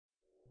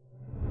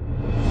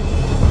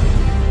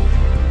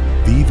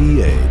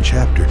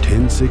Chapter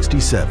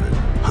 1067,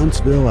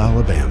 Huntsville,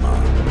 Alabama.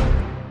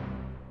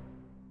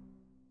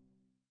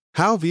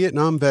 How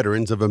Vietnam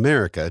Veterans of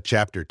America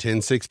Chapter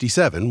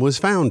 1067 was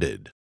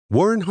founded.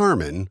 Warren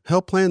Harmon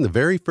helped plan the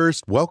very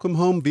first Welcome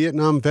Home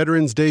Vietnam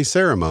Veterans Day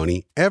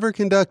ceremony ever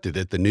conducted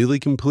at the newly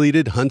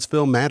completed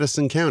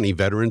Huntsville-Madison County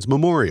Veterans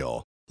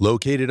Memorial.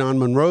 Located on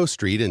Monroe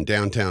Street in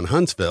downtown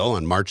Huntsville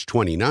on March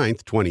 29,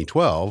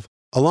 2012,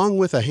 along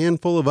with a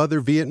handful of other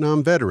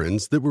Vietnam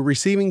veterans that were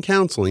receiving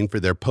counseling for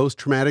their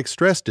post-traumatic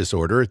stress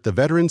disorder at the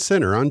Veterans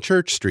Center on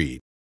Church Street.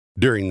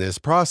 During this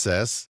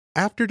process,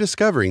 after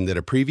discovering that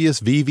a previous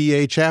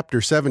VVA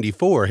Chapter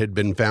 74 had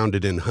been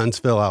founded in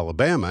Huntsville,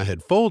 Alabama,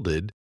 had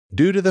folded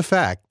due to the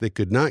fact that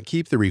could not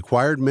keep the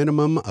required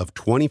minimum of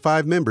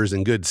 25 members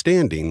in good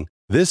standing,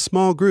 this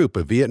small group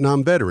of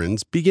Vietnam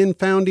veterans began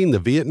founding the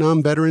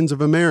Vietnam Veterans of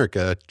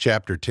America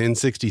Chapter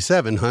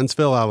 1067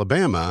 Huntsville,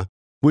 Alabama,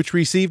 which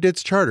received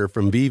its charter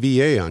from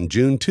VVA on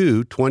June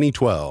 2,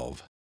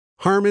 2012.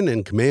 Harmon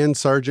and Command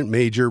Sergeant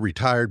Major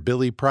retired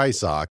Billy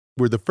Prysock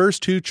were the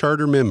first two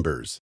charter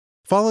members,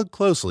 followed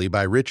closely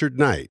by Richard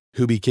Knight,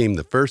 who became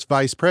the first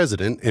vice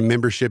president and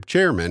membership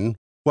chairman,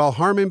 while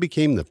Harmon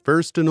became the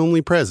first and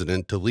only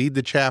president to lead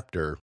the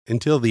chapter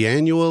until the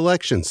annual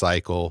election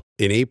cycle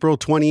in April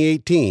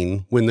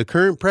 2018, when the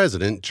current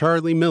president,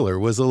 Charlie Miller,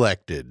 was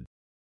elected.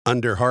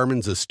 Under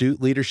Harmon's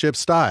astute leadership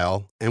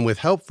style, and with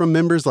help from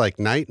members like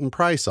Knight and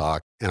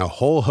Prysock and a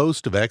whole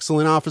host of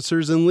excellent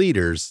officers and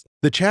leaders,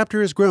 the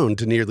chapter has grown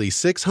to nearly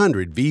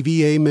 600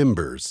 VVA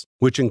members,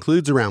 which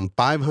includes around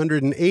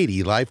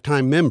 580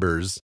 lifetime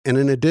members and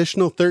an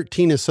additional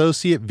 13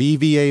 associate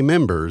VVA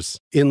members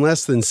in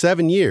less than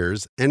 7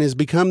 years, and has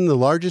become the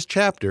largest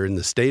chapter in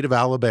the state of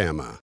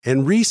Alabama,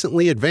 and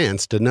recently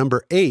advanced to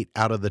number 8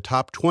 out of the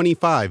top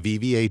 25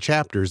 VVA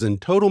chapters in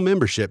total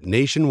membership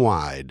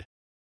nationwide.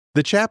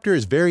 The chapter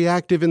is very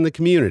active in the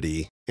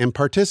community and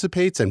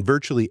participates in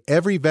virtually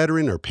every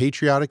veteran or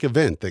patriotic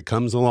event that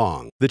comes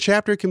along. The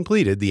chapter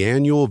completed the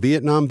annual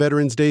Vietnam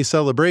Veterans Day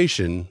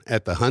celebration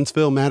at the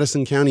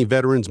Huntsville-Madison County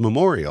Veterans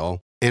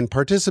Memorial and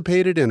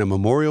participated in a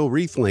memorial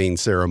wreath laying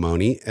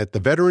ceremony at the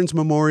Veterans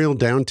Memorial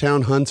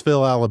downtown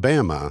Huntsville,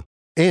 Alabama,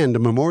 and a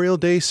Memorial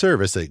Day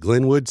service at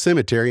Glenwood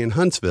Cemetery in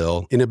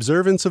Huntsville in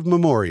observance of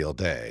Memorial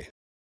Day.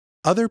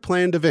 Other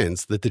planned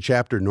events that the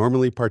chapter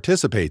normally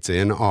participates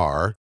in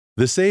are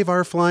the Save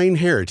Our Flying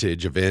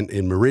Heritage event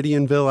in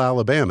Meridianville,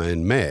 Alabama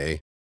in May,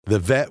 the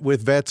Vet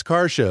with Vets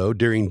car show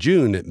during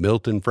June at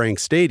Milton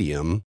Franks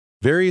Stadium,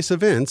 various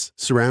events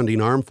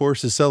surrounding Armed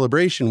Forces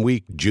Celebration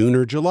Week June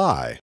or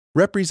July,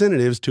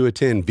 representatives to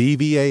attend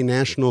VVA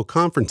national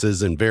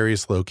conferences in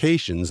various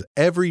locations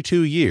every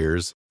 2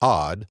 years,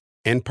 odd,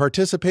 and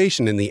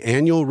participation in the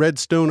annual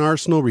Redstone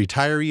Arsenal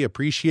Retiree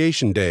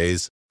Appreciation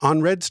Days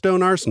on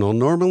Redstone Arsenal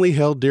normally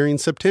held during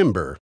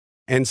September,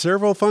 and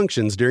several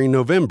functions during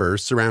November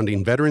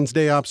surrounding Veterans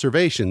Day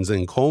observations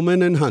in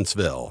Coleman and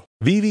Huntsville.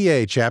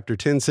 VVA Chapter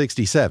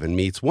 1067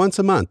 meets once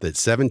a month at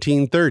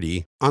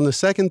 17:30 on the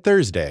second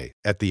Thursday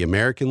at the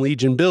American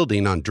Legion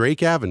Building on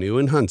Drake Avenue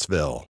in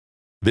Huntsville.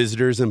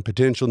 Visitors and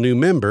potential new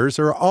members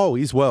are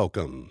always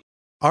welcome.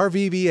 Our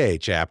VVA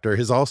chapter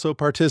has also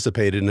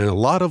participated in a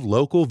lot of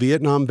local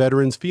Vietnam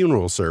veterans'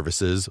 funeral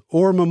services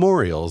or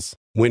memorials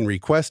when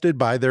requested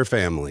by their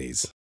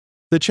families.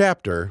 The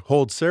chapter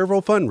holds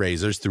several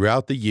fundraisers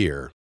throughout the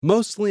year,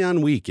 mostly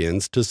on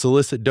weekends to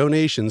solicit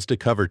donations to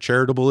cover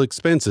charitable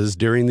expenses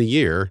during the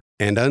year,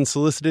 and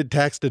unsolicited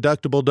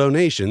tax-deductible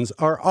donations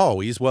are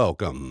always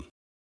welcome.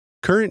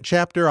 Current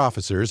chapter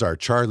officers are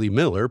Charlie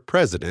Miller,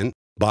 President,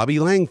 Bobby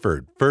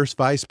Langford, First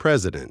Vice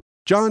President,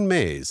 John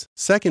Mays,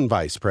 Second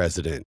Vice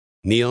President,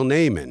 Neil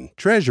Naiman,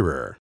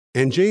 Treasurer,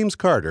 and James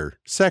Carter,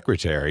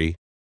 Secretary,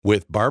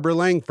 with Barbara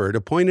Langford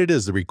appointed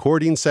as the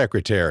Recording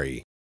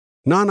Secretary.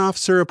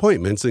 Non-officer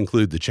appointments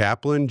include the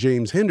chaplain,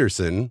 James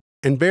Henderson,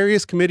 and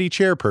various committee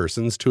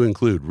chairpersons to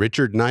include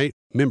Richard Knight,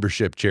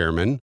 membership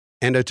chairman,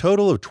 and a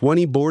total of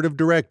 20 board of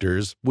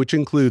directors, which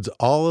includes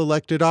all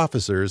elected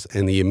officers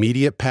and the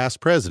immediate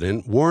past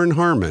president, Warren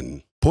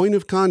Harmon. Point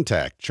of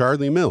contact,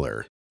 Charlie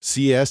Miller,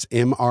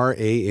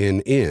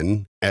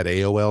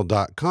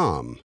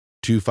 csmrann@aol.com,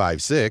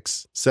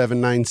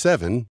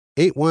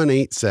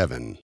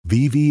 256-797-8187.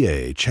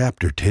 VVA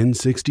Chapter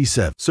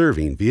 1067,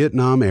 Serving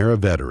Vietnam-Era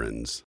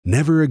Veterans.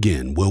 Never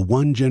again will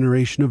one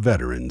generation of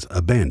veterans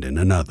abandon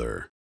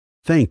another.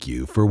 Thank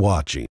you for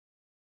watching.